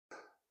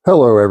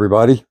Hello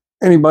everybody.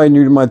 Anybody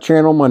new to my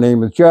channel, my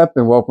name is Jeff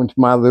and welcome to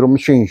my little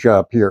machine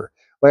shop here.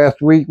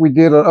 Last week we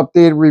did an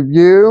updated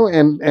review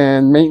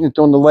and maintenance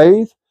on the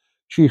lathe.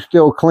 She's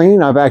still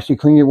clean. I've actually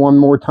cleaned it one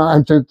more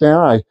time since then.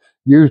 I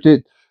used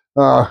it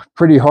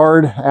pretty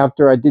hard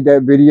after I did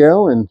that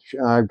video and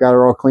I've got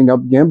her all cleaned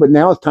up again, but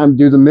now it's time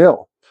to do the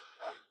mill.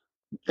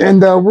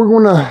 And we're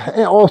going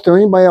to, also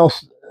anybody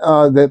else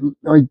that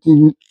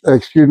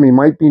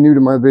might be new to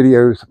my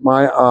videos,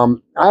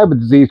 I have a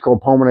disease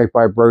called pulmonary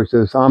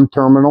fibrosis. I'm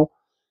terminal,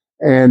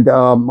 and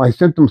my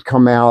symptoms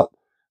come out.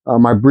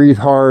 I breathe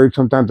hard.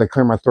 Sometimes I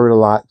clear my throat a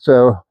lot.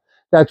 So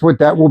that's what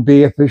that will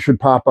be if it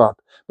should pop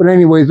up. But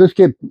anyways, let's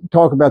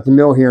talk about the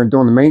mill here and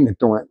doing the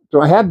maintenance on it.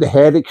 So I have the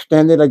head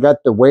extended. I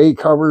got the way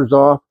covers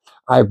off.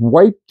 I've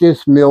wiped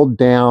this mill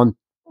down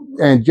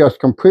and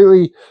just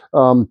completely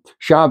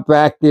shop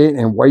vacuumed it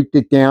and wiped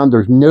it down.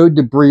 There's no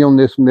debris on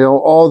this mill.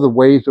 All the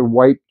ways are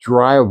wiped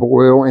dry of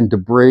oil and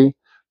debris.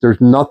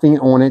 There's nothing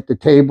on it. The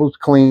table's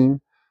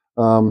clean.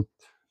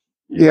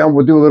 Yeah,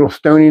 we'll do a little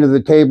stoning of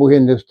the table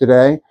in this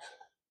today.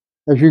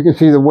 As you can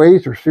see, the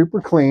ways are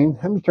super clean.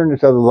 Let me turn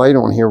this other light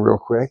on here real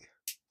quick.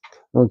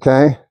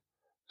 Okay,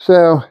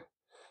 so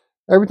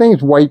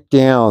everything's wiped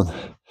down.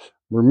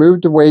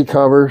 Remove the way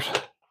covers.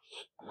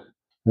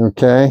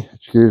 Okay,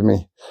 excuse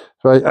me.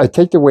 So I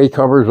take the way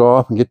covers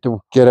off and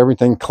get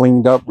everything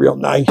cleaned up real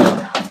nice.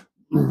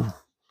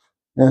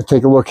 And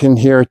take a look in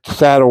here at the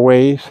saddle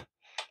ways.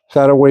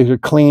 Saddle ways are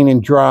clean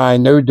and dry,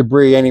 no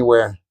debris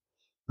anywhere.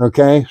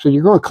 Okay, so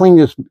you're going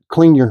to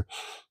clean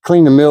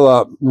the mill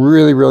up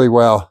really, really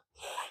well.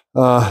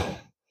 Gotta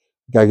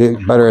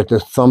get better at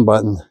this thumb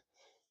button.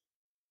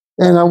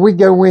 And we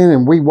go in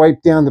and we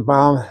wipe down the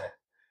bottom,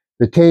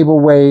 the table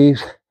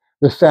ways,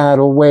 the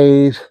saddle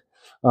ways.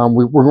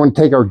 We're going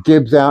to take our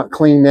gibs out,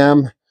 clean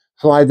them,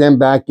 slide them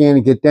back in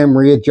and get them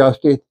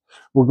readjusted.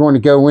 We're going to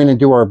go in and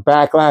do our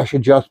backlash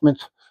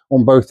adjustments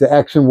on both the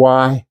X and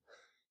Y.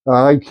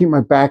 I keep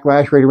my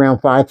backlash right around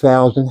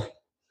 5,000.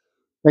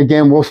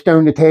 Again, we'll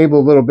stone the table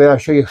a little bit. I'll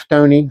show you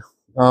stoning.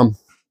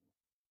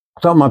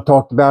 Something I've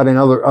talked about in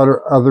other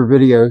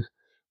videos.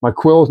 My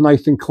quill's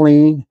nice and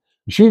clean.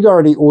 She's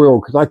already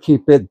oiled because I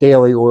keep it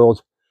daily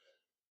oiled.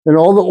 And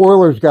all the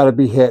oilers got to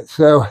be hit.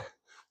 So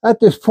at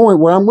this point,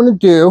 what I'm going to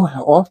do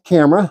off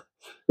camera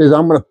is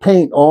I'm going to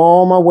paint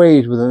all my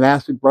ways with an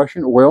acid brush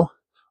and oil.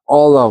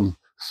 All of them.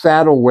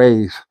 Saddle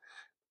ways,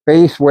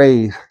 base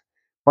ways,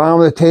 bottom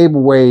of the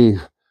table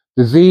ways,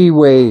 the Z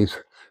ways.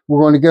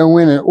 We're going to go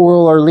in and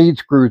oil our lead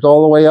screws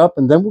all the way up,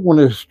 and then we're going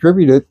to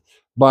distribute it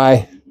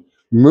by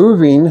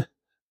moving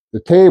the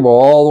table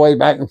all the way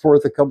back and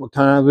forth a couple of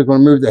times. We're going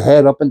to move the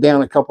head up and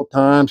down a couple of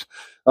times.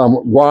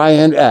 Y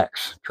and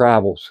X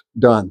travels,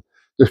 done.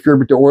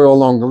 Distribute the oil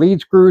along the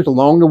lead screws,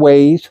 along the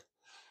ways,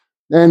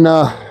 and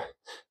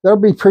that'll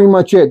be pretty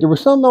much it. There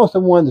was something else I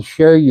wanted to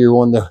show you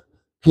on the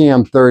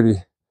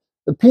PM30.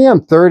 The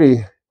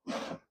PM30,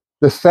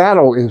 the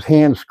saddle is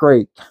hand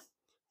scraped.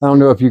 I don't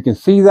know if you can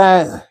see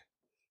that,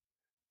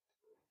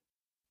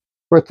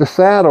 but the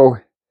saddle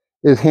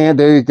is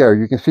there you go.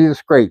 You can see the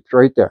scrapes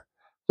right there.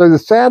 So the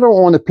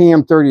saddle on the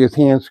PM30 is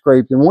hand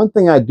scraped. And one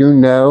thing I do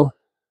know,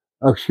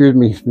 excuse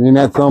me, in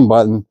that thumb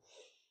button,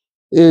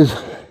 is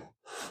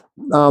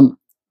on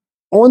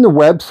the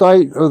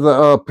website, or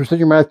the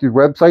Precision Masters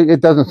website,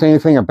 it doesn't say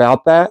anything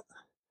about that.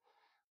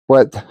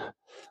 But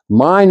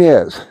mine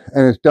is,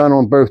 and it's done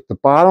on both the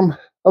bottom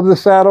of the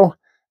saddle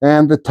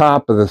and the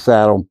top of the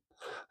saddle.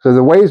 So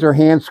the ways are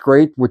hand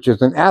scraped, which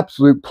is an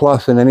absolute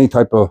plus in any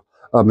type of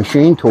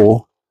machine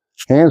tool.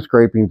 Hand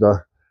scraping is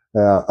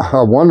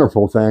a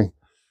wonderful thing.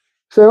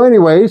 So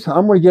anyways,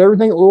 I'm going to get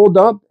everything oiled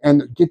up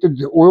and get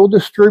the oil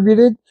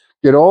distributed,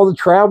 get all the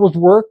travels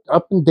worked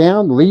up and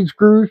down, the lead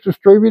screws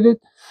distributed.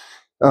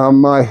 Pull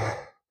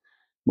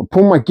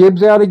my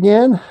gibs out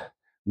again,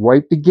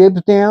 wipe the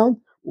gibs down,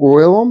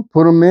 oil them,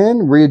 put them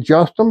in,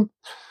 readjust them.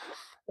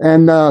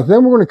 And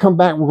then we're going to come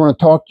back and we're going to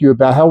talk to you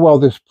about how well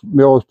this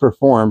mill has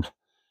performed.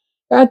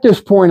 At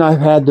this point, I've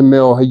had the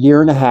mill a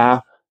year and a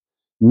half.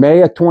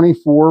 May of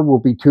 24 will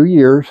be 2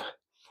 years.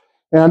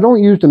 And I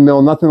don't use the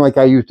mill, nothing like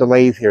I use the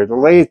lathe here. The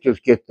lathe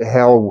just gets the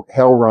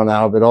hell run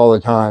out of it all the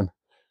time.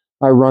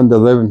 I run the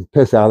living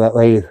piss out of that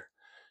lathe.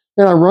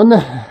 And I run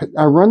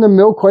the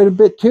mill quite a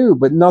bit too,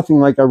 but nothing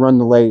like I run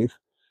the lathe.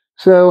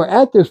 So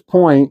at this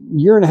point,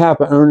 year and a half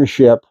of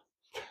ownership,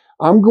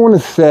 I'm going to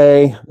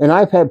say, and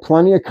I've had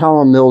plenty of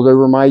column mills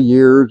over my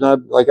years.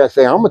 Like I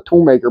say, I'm a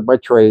tool maker by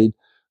trade.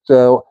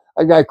 So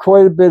I got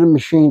quite a bit of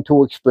machine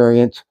tool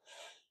experience.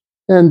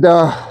 And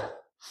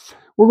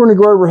we're going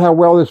to go over how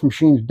well this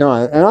machine's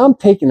done. And I'm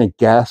taking a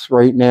guess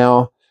right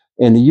now.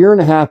 In the year and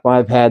a half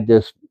I've had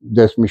this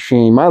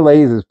machine, my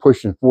lathe is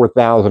pushing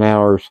 4,000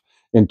 hours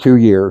in 2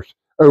 years.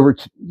 2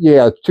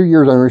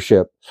 years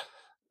ownership.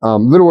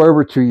 Little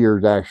over 2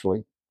 years,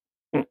 actually.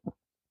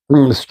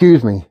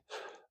 Excuse me.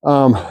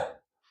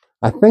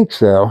 I think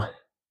so.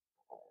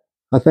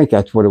 I think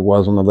that's what it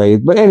was on the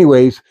lathe. But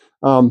anyways,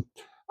 I'm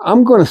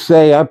going to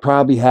say I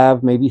probably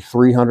have maybe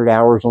 300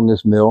 hours on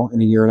this mill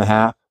in a year and a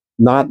half.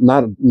 Not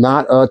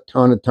a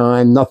ton of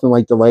time, nothing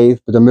like the lathe,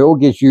 but the mill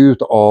gets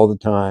used all the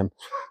time.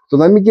 So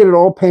let me get it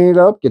all painted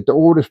up, get the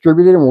oil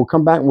distributed, and we'll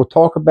come back and we'll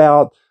talk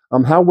about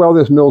how well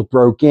this mill's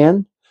broke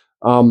in,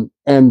 and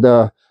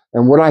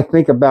what I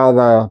think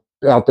about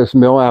this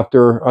mill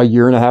after a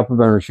year and a half of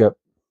ownership.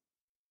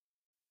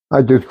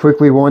 I just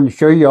quickly wanted to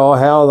show you all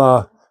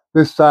how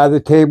this side of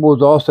the table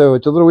is also,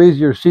 it's a little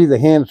easier to see the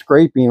hand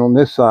scraping on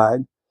this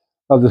side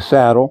of the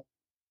saddle.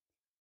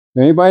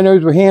 If anybody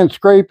knows what hand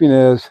scraping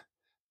is,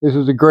 this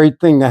is a great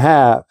thing to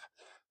have.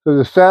 So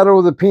the saddle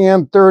of the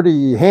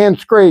PM30, hand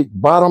scrape,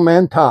 bottom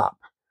and top.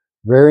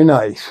 Very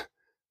nice.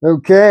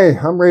 Okay,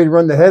 I'm ready to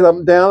run the head up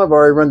and down. I've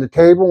already run the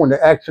table and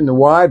the X and the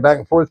Y back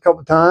and forth a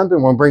couple of times.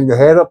 And we'll bring the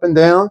head up and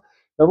down.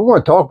 Now we're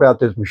going to talk about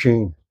this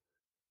machine.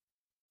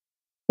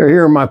 So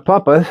here are my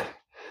puppas.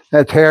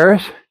 That's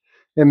Harris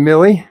and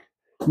Millie.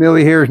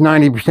 Millie here is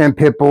 90%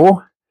 pit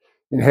bull.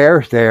 And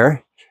Harris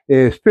there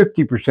is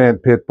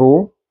 50% pit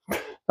bull.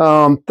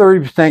 30%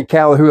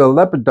 Callahua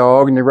leopard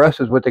dog, and the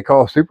rest is what they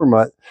call super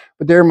mutt.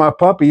 But they're my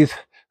puppies.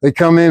 They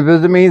come in,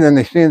 visit me, then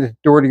they stand at the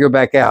door to go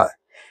back out.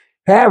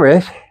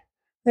 Harris,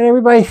 let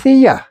everybody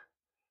see ya.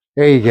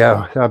 There you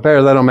go. So I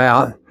better let them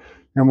out,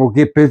 and we'll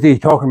get busy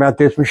talking about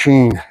this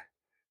machine.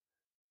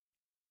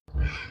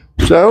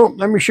 So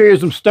let me show you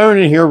some stone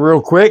in here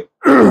real quick.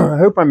 I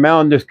hope I'm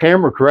mounting this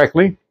camera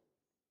correctly.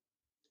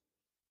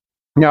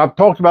 Now, I've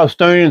talked about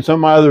stoning in some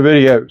of my other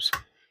videos.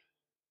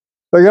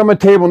 So I got my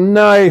table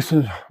nice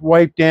and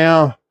wiped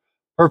down,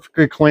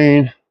 perfectly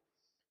clean.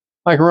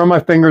 I can run my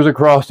fingers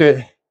across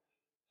it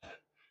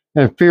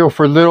and feel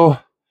for little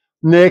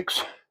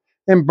nicks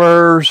and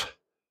burrs.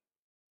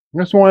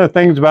 And that's one of the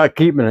things about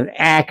keeping an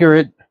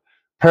accurate,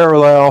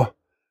 parallel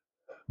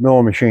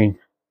milling machine.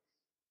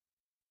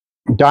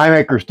 Die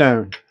maker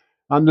stone.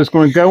 I'm just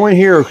going to go in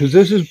here because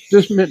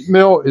this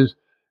mill is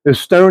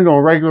stoned on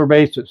a regular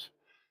basis.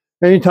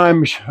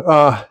 Anytime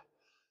the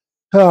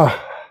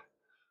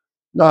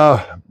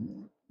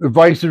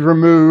vise is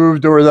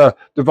removed or the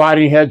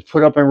dividing head's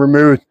put up and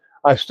removed,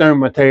 I stone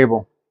my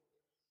table.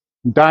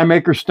 Die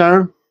maker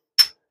stone,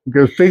 you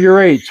go figure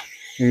eights,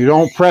 and you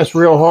don't press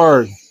real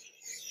hard.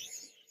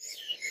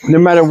 No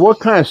matter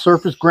what kind of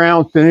surface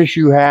ground finish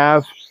you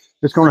have,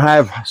 it's going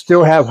to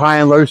still have high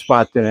and low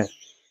spots in it.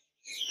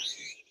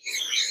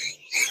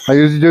 I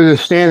usually do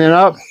this standing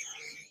up,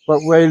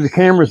 but where the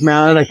camera's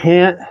mounted, I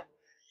can't.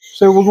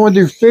 So we're going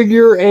to do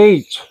figure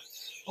eights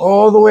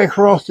all the way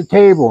across the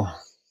table.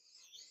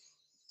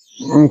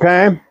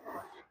 Okay?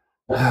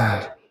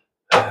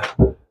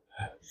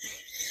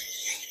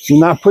 You're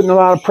not putting a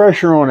lot of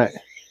pressure on it.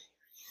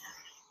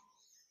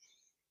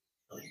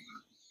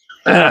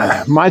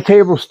 My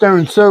table's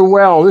stoned so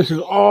well, this is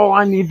all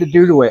I need to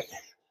do to it.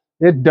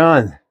 It's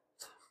done.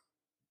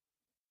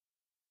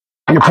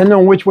 And depending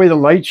on which way the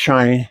light's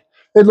shining,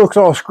 it looks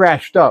all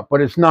scratched up,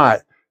 but it's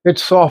not.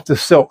 It's soft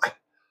as silk.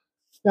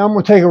 Now I'm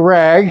going to take a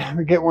rag. Let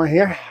me get one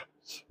here.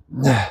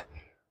 We're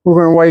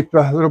going to wipe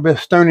a little bit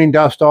of stoning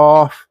dust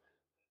off.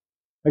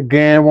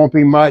 Again, it won't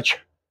be much.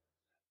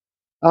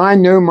 I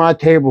know my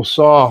table's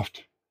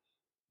soft.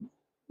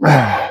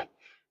 But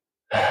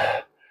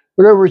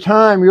over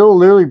time, you'll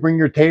literally bring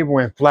your table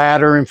in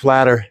flatter and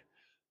flatter.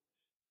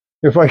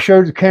 If I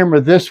showed the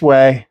camera this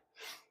way,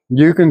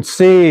 you can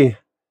see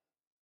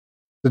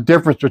the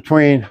difference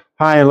between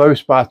high and low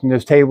spots in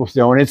this table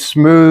still. And it's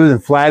smooth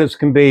and flat as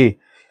can be.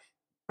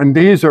 And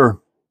these are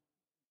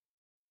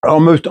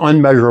almost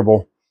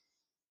unmeasurable.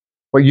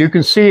 But you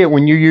can see it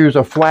when you use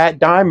a flat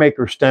die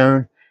maker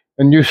stone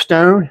and you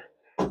stone,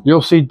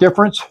 you'll see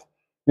difference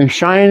in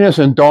shininess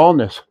and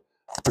dullness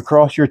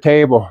across your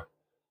table.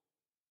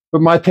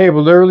 But my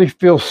table literally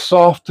feels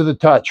soft to the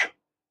touch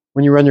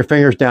when you run your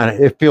fingers down it.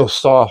 It feels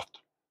soft.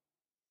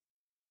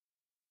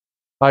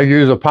 I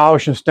use a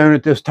polishing stone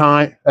at this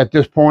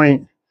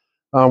point.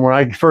 When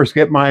I first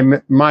get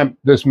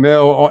this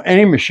mill or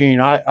any machine,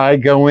 I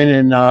go in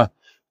and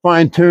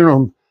fine tune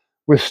them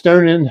with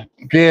stoning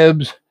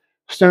gibs,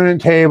 stoning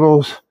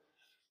tables,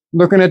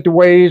 looking at the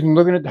ways and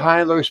looking at the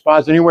high and low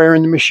spots anywhere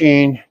in the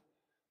machine.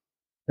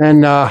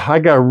 And I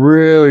got a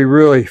really,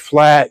 really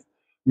flat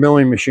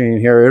milling machine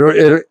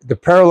here. The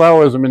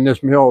parallelism in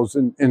this mill is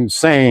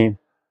insane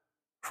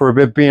for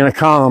it being a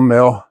column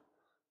mill.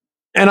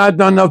 And I've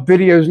done enough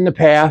videos in the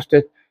past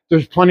that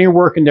there's plenty of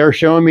work in there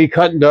showing me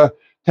cutting the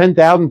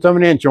 10,000ths of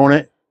an inch on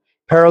it,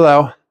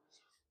 parallel.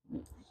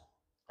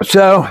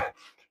 So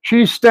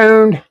she's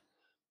stoned.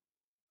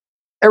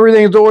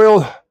 Everything's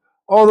oiled.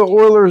 All the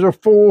oilers are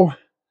full.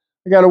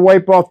 I got to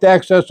wipe off the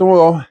excess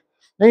oil.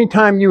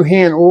 Anytime you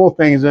hand oil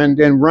things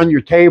and run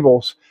your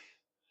tables,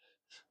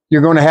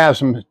 you're going to have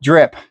some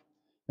drip.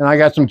 And I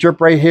got some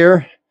drip right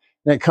here.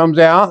 And it comes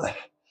out.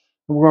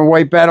 We're going to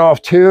wipe that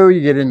off too.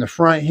 You get in the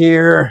front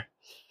here,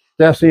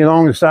 definitely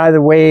along the side of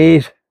the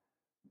ways.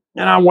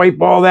 And I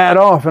wipe all that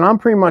off. And I'm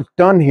pretty much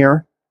done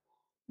here.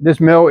 This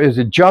mill is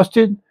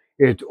adjusted.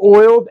 It's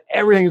oiled.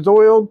 Everything's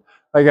oiled.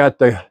 I got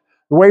the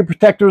weight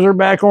protectors are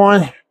back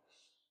on.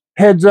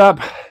 Heads up.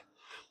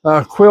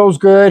 Quill's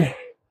good.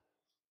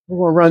 We're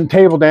going to run the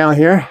table down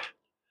here.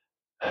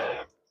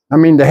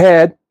 the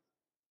head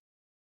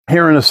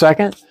here in a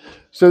second.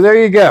 So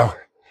there you go.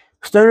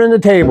 Stoning the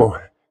table.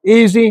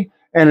 Easy,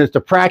 and it's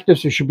the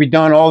practice. It should be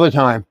done all the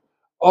time.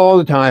 All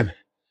the time.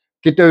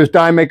 Get those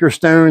die maker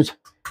stones,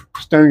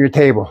 stone your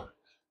table.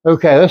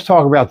 Okay, let's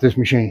talk about this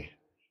machine.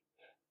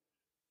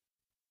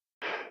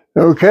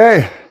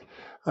 Okay,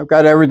 I've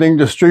got everything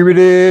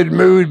distributed,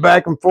 moved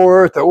back and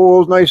forth. The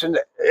oil's nice and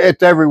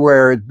it's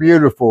everywhere. It's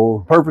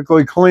beautiful,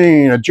 perfectly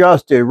clean,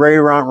 adjusted, ready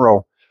to rock and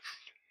roll.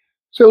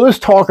 So let's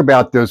talk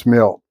about this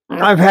mill.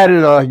 I've had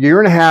it a year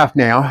and a half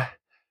now,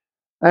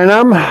 and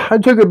I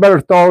took a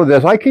better thought of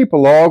this. I keep a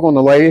log on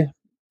the lathe,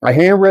 a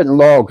handwritten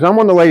log, because I'm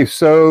on the lathe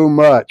so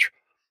much.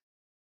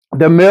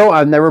 The mill,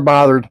 I've never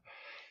bothered.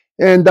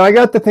 And I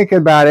got to thinking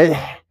about it,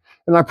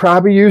 and I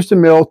probably used the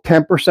mill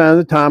 10% of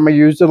the time. I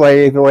used the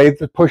lathe. The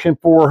lathe is pushing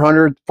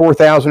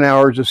 4,000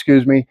 hours,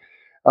 excuse me.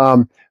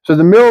 So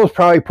the mill is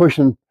probably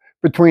pushing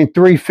between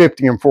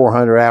 350 and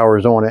 400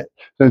 hours on it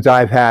since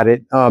I've had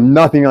it.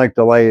 Nothing like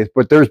the lathe,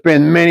 but there's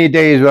been many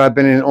days where I've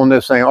been on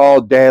this thing all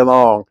day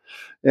long,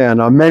 and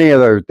many of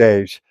those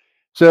days.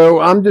 So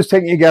I'm just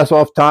taking a guess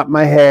off the top of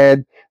my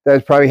head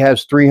that probably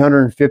has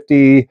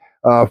 350,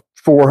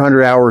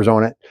 400 hours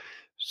on it.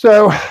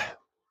 So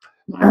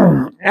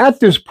at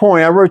this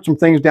point, I wrote some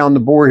things down the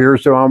board here,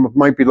 so I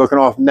might be looking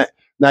off in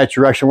that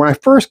direction. When I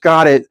first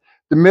got it,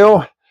 the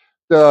mill,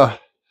 it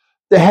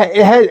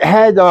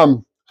had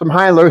some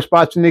high and low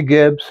spots in the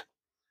gibs.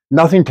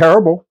 Nothing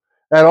terrible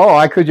at all.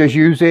 I could just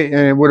use it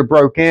and it would have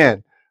broke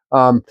in.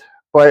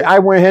 But I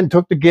went ahead and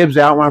took the gibs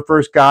out when I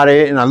first got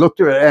it, and I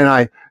looked at it, and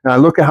I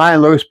look at high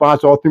and low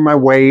spots all through my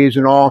waves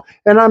and all,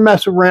 and I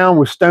mess around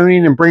with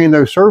stoning and bringing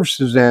those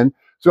surfaces in,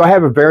 so I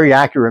have a very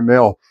accurate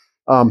mill.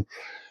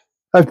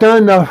 I've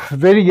done enough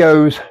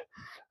videos,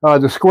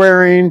 the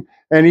squaring,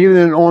 and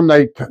even on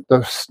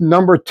the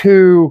number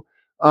 2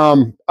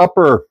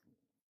 upper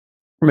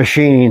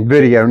machine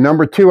video.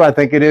 Number 2, I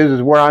think it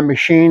is where I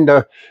machined.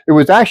 It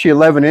was actually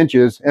 11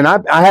 inches, and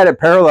I had it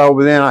parallel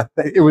within.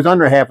 It was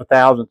under half a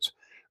thousandths,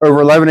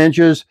 over 11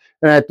 inches,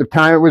 and at the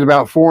time it was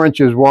about 4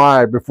 inches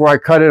wide. Before I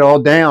cut it all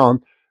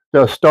down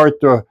to start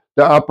the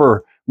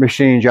upper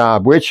machine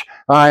job, which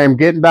I am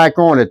getting back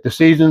on it. The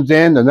season's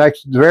in. The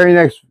very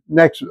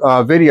next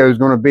video is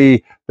going to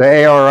be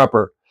the AR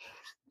upper.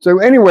 So,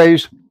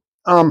 anyways,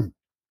 the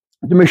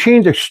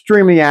machine's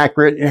extremely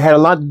accurate. It had a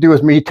lot to do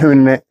with me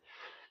tuning it.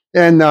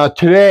 And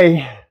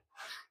today,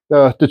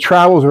 the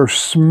travels are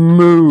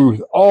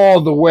smooth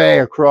all the way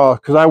across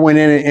because I went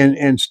in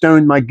and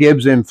stoned my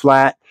gibs in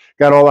flat,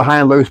 got all the high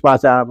and low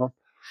spots out of them.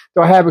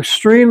 So I have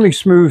extremely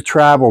smooth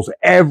travels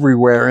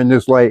everywhere in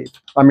this lathe.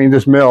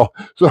 This mill.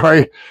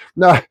 Sorry,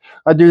 no,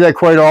 I do that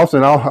quite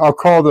often. I'll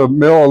call the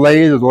mill a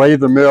lathe, or the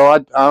lathe a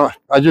mill.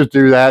 I just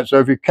do that. So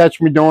if you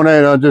catch me doing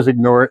it, I'll just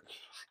ignore it.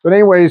 But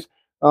anyways,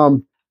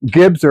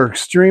 gibs are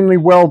extremely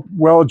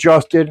well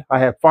adjusted. I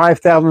have 5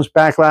 thousandths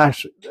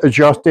backlash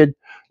adjusted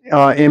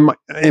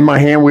in my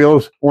hand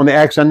wheels on the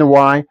X and the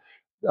Y.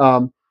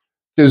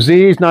 The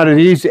Z is not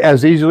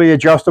as easily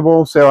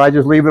adjustable, so I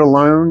just leave it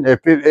alone.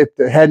 If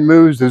the head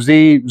moves, the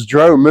Z's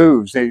dro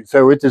moves.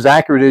 So it's as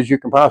accurate as you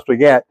can possibly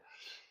get.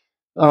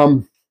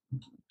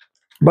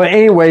 But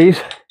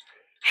anyways,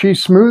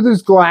 she's smooth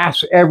as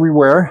glass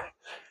everywhere.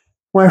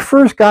 When I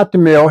first got the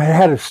mill, it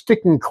had a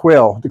sticking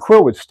quill. The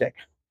quill would stick.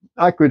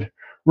 I could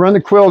run the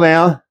quill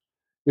down.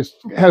 It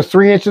has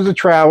 3 inches of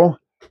travel.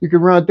 You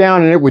could run it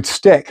down and it would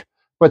stick.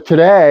 But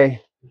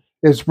today,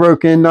 it's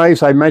broke in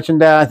nice. I mentioned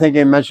that. I think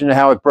I mentioned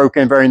how it broke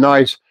in very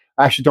nice.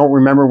 I actually don't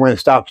remember when it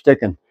stopped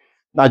sticking.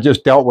 I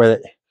just dealt with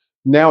it.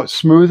 Now it's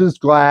smooth as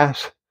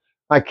glass.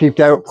 I keep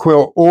that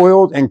quill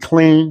oiled and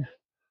clean.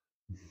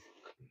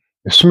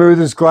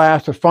 Smooth as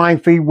glass. The fine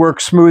feed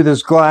works smooth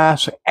as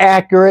glass.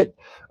 Accurate.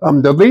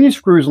 The lead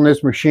screws on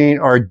this machine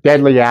are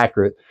deadly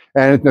accurate.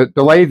 And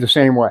the lathe the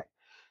same way.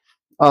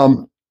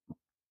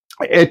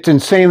 It's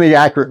insanely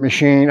accurate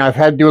machine. I've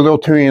had to do a little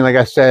tuning, like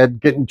I said,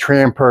 getting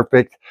trim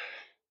perfect.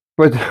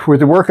 But with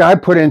the work I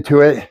put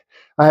into it,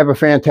 I have a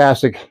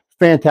fantastic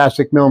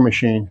mill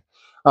machine.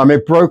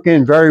 It broke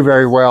in very,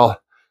 very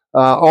well.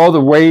 All the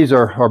ways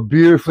are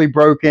beautifully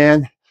broke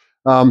in.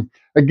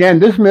 Again,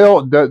 this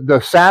mill, the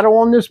saddle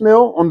on this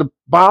mill, on the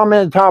bottom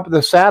and the top of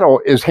the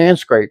saddle is hand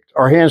scraped.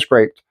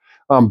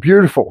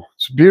 Beautiful.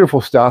 It's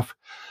beautiful stuff.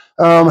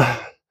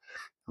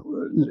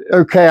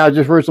 Okay, I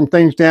just wrote some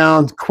things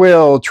down.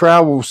 Quill,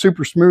 travel,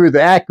 super smooth,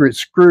 accurate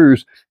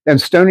screws, and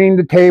stoning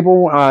the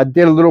table. I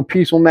did a little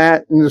piece on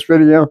that in this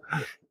video.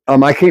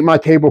 I keep my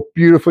table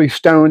beautifully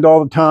stoned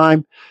all the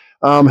time.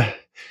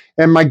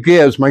 And my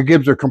gibs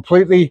are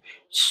completely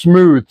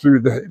smooth through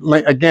the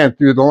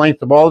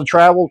length of all the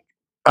travel.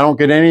 I don't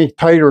get any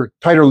tighter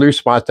loose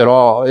spots at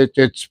all.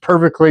 It's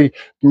perfectly,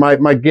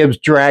 my gibs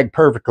drag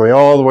perfectly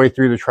all the way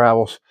through the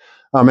travels.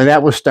 And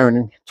that was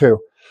stoning too.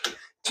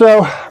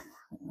 So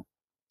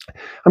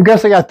I'm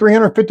guessing I got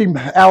 350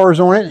 hours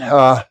on it.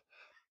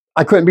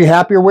 I couldn't be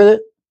happier with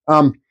it.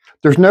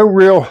 There's no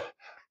real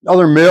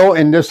other mill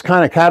in this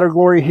kind of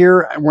category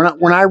here.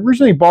 When I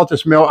originally bought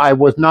this mill, I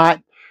was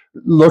not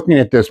looking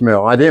at this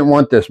mill. I didn't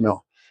want this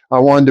mill. I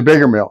wanted the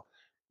bigger mill.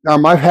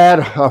 I've had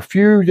a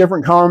few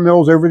different column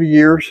mills over the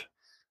years.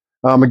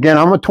 Again,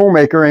 I'm a tool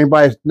maker.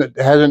 Anybody that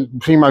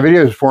hasn't seen my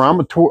videos before,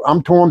 I'm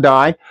tool and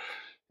die,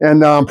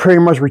 and I'm pretty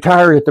much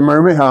retired at the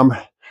moment.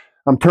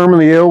 I'm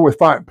terminally ill with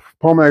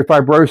pulmonary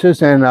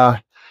fibrosis, and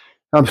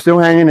I'm still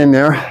hanging in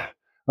there.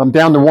 I'm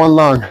down to one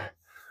lung.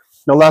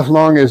 The left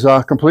lung is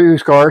completely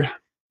scarred,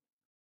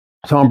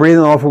 so I'm breathing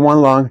off of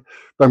one lung,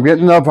 but I'm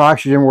getting enough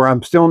oxygen where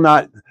I'm still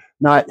not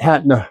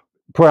having to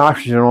put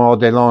oxygen on all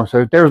day long.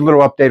 So there's a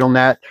little update on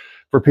that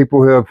for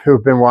people who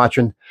have been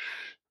watching.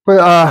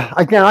 But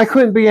again, I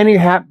couldn't be any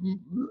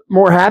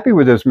more happy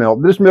with this mill.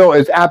 This mill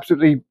is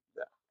absolutely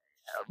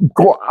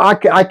cool. I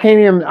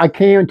can't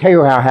even tell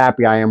you how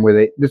happy I am with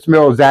it. This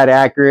mill is that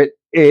accurate.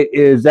 It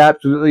is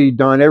absolutely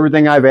done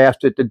everything I've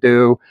asked it to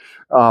do,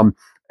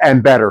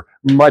 and better,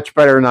 much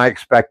better than I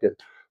expected.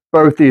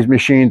 Both these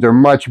machines are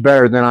much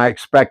better than I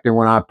expected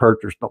when I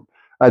purchased them.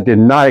 I did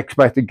not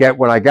expect to get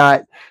what I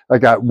got. I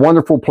got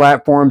wonderful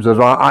platforms that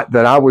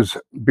I was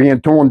being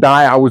tool and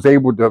die. I was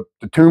able to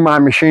tune my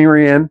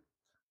machinery in.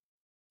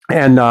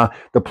 And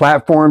the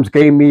platforms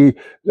gave me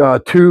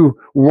two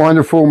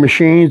wonderful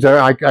machines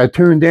that I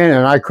tuned in,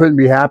 and I couldn't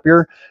be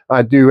happier.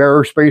 I do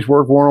aerospace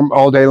work with them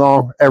all day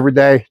long, every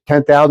day,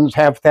 10,000ths,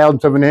 half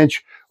thousandths of an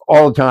inch,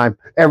 all the time,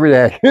 every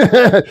day.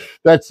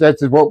 that's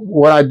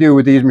what I do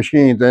with these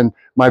machines, and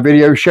my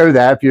videos show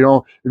that. If you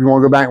want to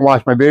go back and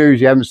watch my videos,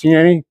 you haven't seen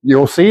any,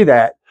 you'll see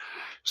that.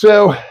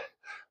 So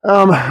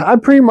I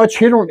pretty much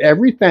hit on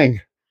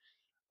everything.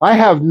 I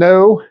have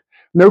no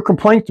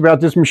complaints about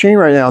this machine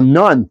right now.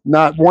 None.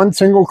 Not one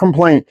single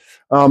complaint.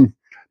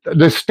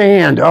 The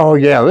stand. Oh,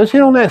 yeah. Let's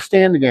hit on that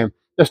stand again.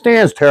 The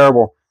stand's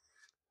terrible.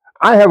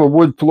 I have a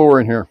wood floor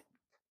in here.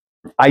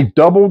 I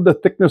doubled the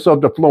thickness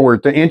of the floor.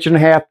 It's 1.5 inches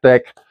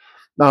thick.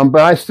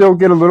 But I still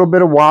get a little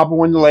bit of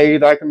wobble in the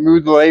lathe. I can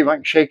move the lathe. I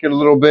can shake it a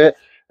little bit.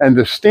 And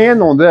the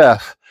stand on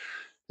this,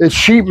 it's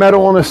sheet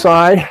metal on the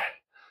side.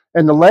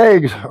 And the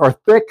legs are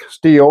thick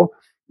steel,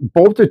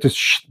 bolted to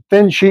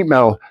thin sheet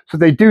metal. So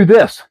they do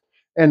this,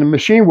 and the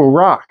machine will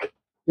rock.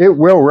 It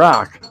will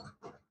rock.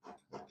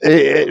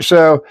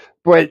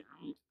 But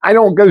I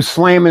don't go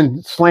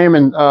slamming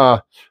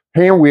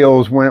hand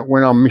wheels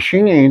when I'm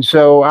machining,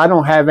 so I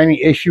don't have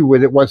any issue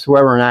with it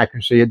whatsoever in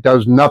accuracy. It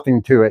does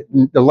nothing to it.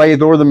 The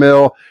lathe or the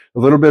mill, a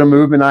little bit of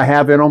movement I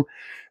have in them,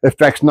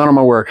 affects none of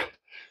my work.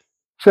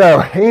 So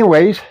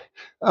anyways,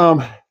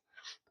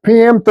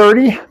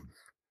 PM30,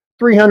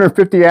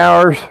 350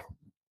 hours,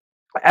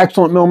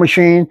 excellent mill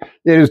machine.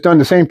 It has done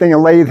the same thing a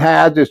lathe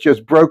has. It's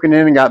just broken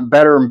in and gotten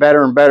better and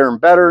better and better and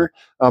better.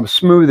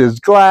 Smooth as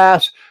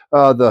glass.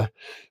 The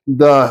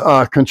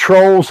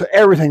controls,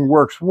 everything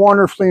works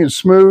wonderfully and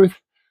smooth.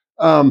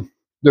 The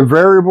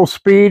variable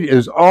speed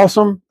is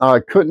awesome.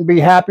 I couldn't be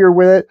happier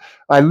with it.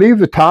 I leave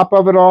the top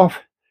of it off.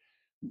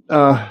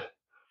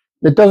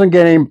 It doesn't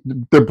get any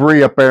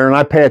debris up there, and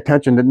I pay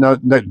attention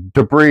that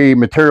debris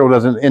material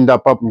doesn't end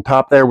up on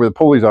top there where the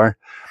pulleys are.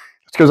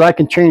 It's because I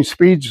can change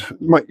speeds.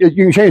 You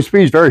can change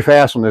speeds very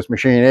fast on this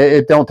machine.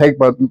 It don't take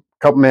but a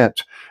couple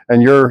minutes,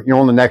 and you're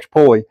on the next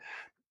pulley.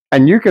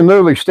 And you can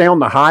literally stay on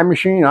the high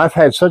machine. I've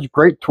had such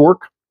great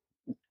torque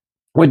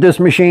with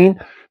this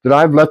machine that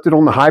I've left it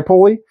on the high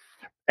pulley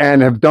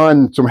and have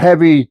done some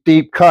heavy,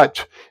 deep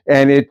cuts,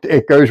 and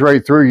it goes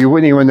right through. You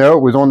wouldn't even know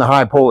it was on the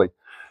high pulley.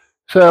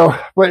 So,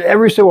 but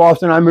every so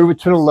often I move it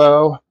to the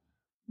low.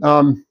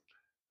 I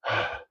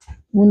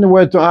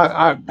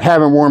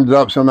haven't warmed it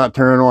up, so I'm not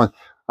turning it on.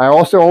 I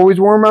also always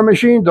warm my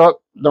machines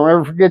up. Don't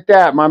ever forget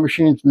that. My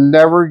machines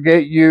never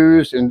get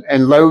used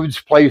and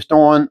loads placed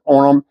on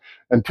them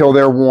until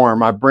they're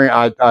warm. I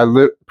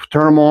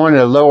turn them on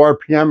at a low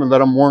RPM and let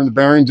them warm the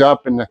bearings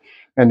up and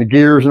the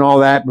gears and all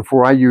that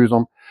before I use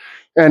them.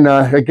 And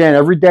again,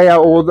 every day I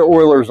oil the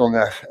oilers on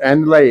this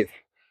and the lathe.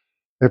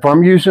 If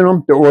I'm using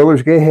them, the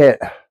oilers get hit.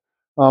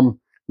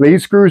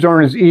 Lead screws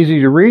aren't as easy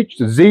to reach.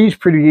 The Z is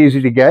pretty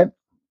easy to get.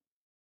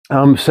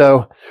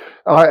 So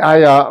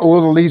I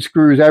oil the lead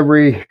screws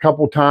every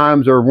couple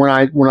times, or when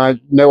I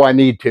know I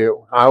need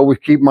to. I always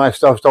keep my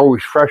stuff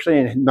always freshly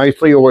and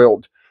nicely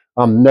oiled.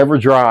 Never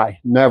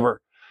dry,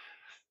 never.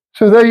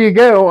 So there you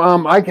go.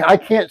 I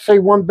can't say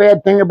one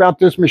bad thing about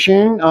this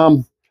machine.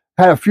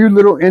 Had a few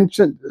little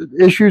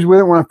issues with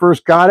it when I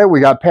first got it.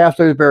 We got past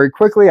those very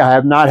quickly. I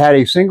have not had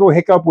a single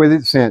hiccup with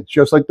it since,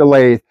 just like the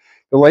lathe.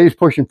 The lathe's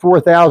pushing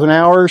 4,000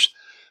 hours.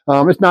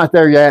 It's not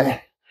there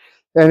yet,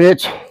 and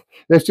it's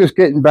just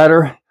getting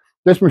better.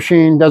 This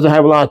machine doesn't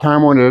have a lot of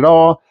time on it at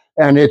all,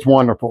 and it's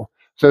wonderful.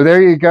 So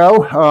there you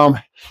go.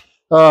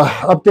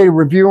 Updated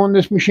review on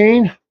this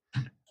machine.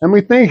 Let me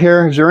think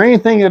here. Is there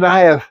anything that I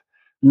have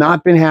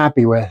not been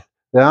happy with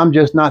that I'm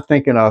just not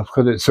thinking of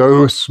because it's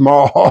so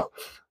small?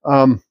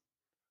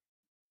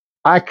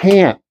 I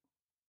can't.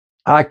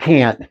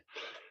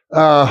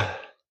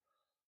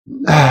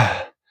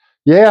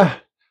 Yeah,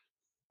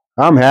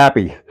 I'm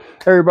happy.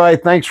 Everybody,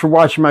 thanks for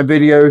watching my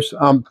videos.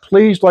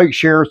 Please like,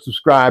 share,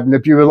 subscribe. And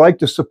if you would like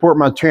to support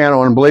my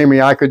channel, and believe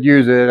me, I could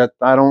use it.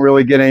 I don't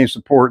really get any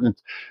support, and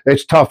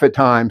it's tough at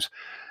times.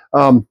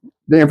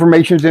 The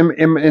information's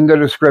in the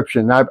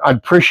description. I'd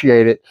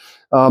appreciate it.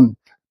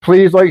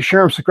 Please like,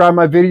 share, and subscribe to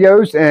my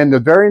videos. And the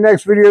very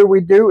next video we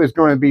do is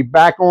going to be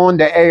back on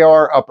the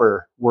AR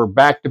upper. We're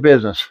back to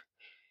business.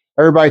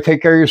 Everybody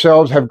take care of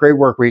yourselves. Have a great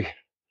work week.